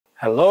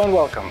Hello and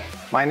welcome.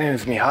 My name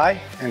is Mihai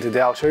and today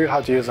I'll show you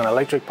how to use an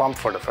electric pump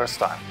for the first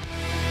time.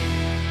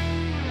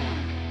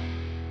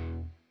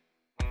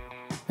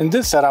 In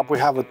this setup we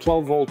have a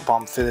 12-volt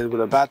pump fitted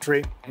with a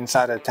battery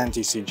inside a 10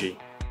 TCG.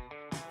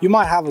 You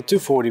might have a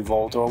 240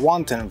 volt or a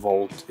 110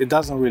 volt, it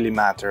doesn't really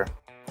matter.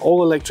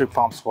 All electric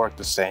pumps work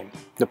the same.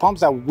 The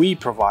pumps that we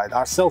provide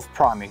are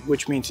self-priming,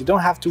 which means you don't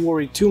have to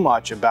worry too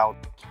much about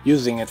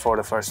using it for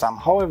the first time.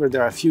 However,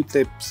 there are a few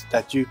tips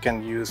that you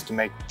can use to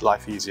make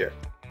life easier.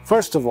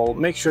 First of all,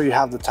 make sure you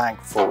have the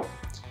tank full.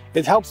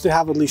 It helps to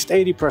have at least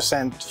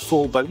 80%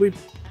 full, but we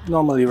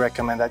normally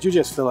recommend that you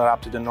just fill it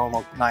up to the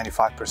normal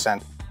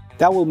 95%.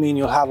 That will mean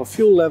you'll have a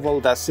fuel level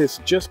that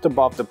sits just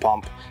above the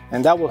pump,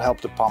 and that will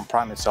help the pump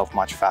prime itself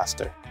much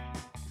faster.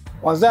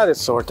 Once that is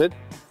sorted,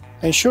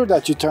 ensure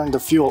that you turn the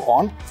fuel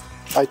on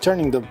by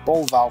turning the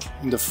ball valve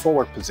in the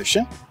forward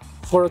position.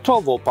 For a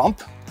 12-volt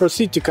pump,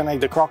 proceed to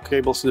connect the crock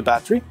cables to the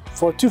battery.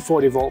 For a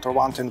 240 volt or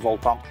 110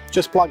 volt pump,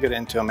 just plug it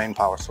into a main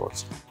power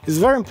source. It's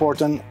very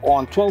important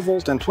on 12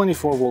 volt and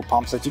 24 volt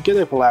pumps that you get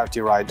the polarity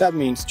right. That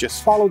means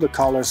just follow the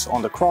colors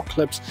on the crock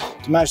clips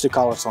to match the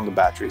colors on the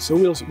battery. So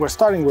we're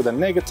starting with a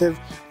negative,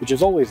 which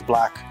is always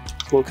black.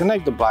 We'll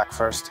connect the black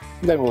first,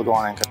 then we'll go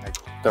on and connect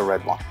the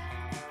red one.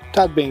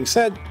 That being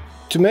said,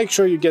 to make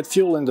sure you get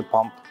fuel in the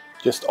pump,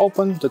 just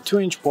open the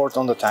 2-inch port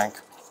on the tank.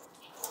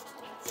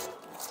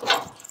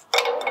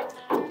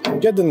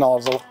 Get the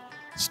nozzle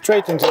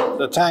straight into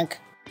the tank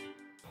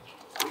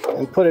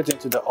and put it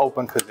into the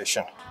open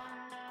position.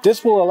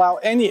 This will allow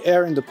any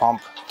air in the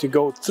pump to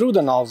go through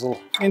the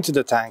nozzle into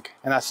the tank,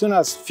 and as soon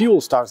as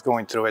fuel starts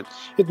going through it,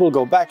 it will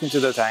go back into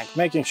the tank,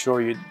 making sure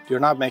you're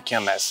not making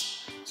a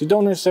mess. So you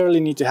don't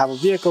necessarily need to have a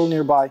vehicle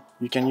nearby,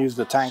 you can use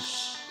the tank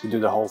to do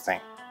the whole thing.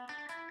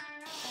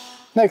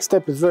 Next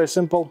step is very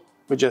simple,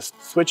 we just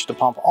switch the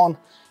pump on.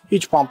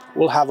 Each pump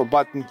will have a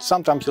button,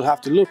 sometimes you'll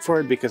have to look for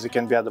it because it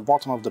can be at the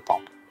bottom of the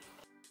pump.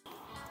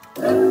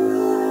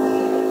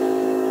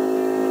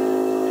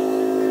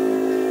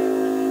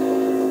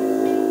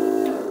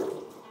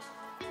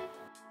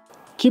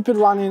 Keep it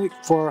running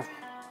for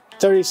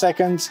 30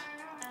 seconds.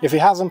 If it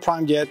hasn't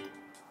primed yet,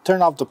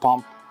 turn off the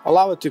pump,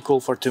 allow it to cool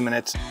for 2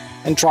 minutes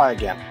and try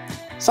again.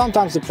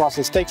 Sometimes the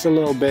process takes a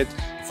little bit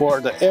for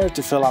the air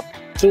to fill up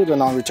through the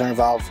non-return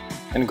valve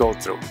and go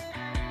through.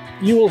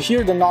 You will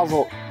hear the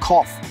nozzle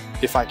cough,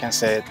 if I can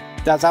say it.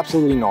 That's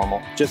absolutely normal.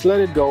 Just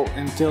let it go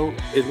until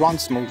it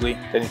runs smoothly,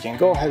 then you can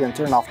go ahead and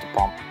turn off the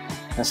pump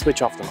and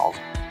switch off the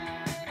nozzle.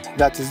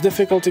 That is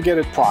difficult to get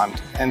it primed,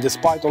 and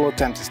despite all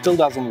attempts it still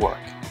doesn't work.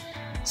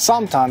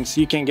 Sometimes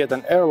you can get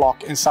an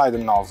airlock inside the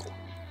nozzle.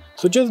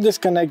 So just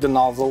disconnect the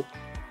nozzle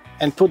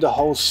and put the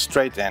hose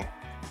straight in.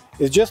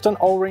 It's just an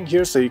O-ring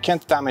here so you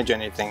can't damage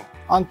anything.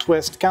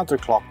 Untwist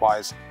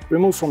counterclockwise,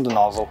 remove from the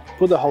nozzle,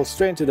 put the hose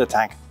straight into the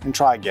tank and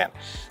try again.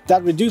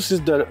 That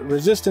reduces the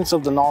resistance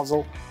of the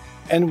nozzle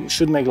and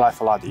should make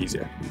life a lot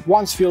easier.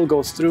 Once fuel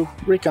goes through,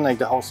 reconnect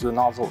the hose to the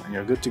nozzle and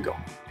you're good to go.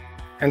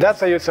 And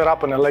that's how you set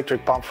up an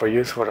electric pump for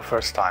use for the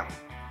first time.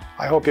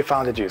 I hope you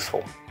found it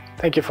useful.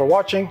 Thank you for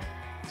watching.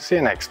 See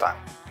you next time.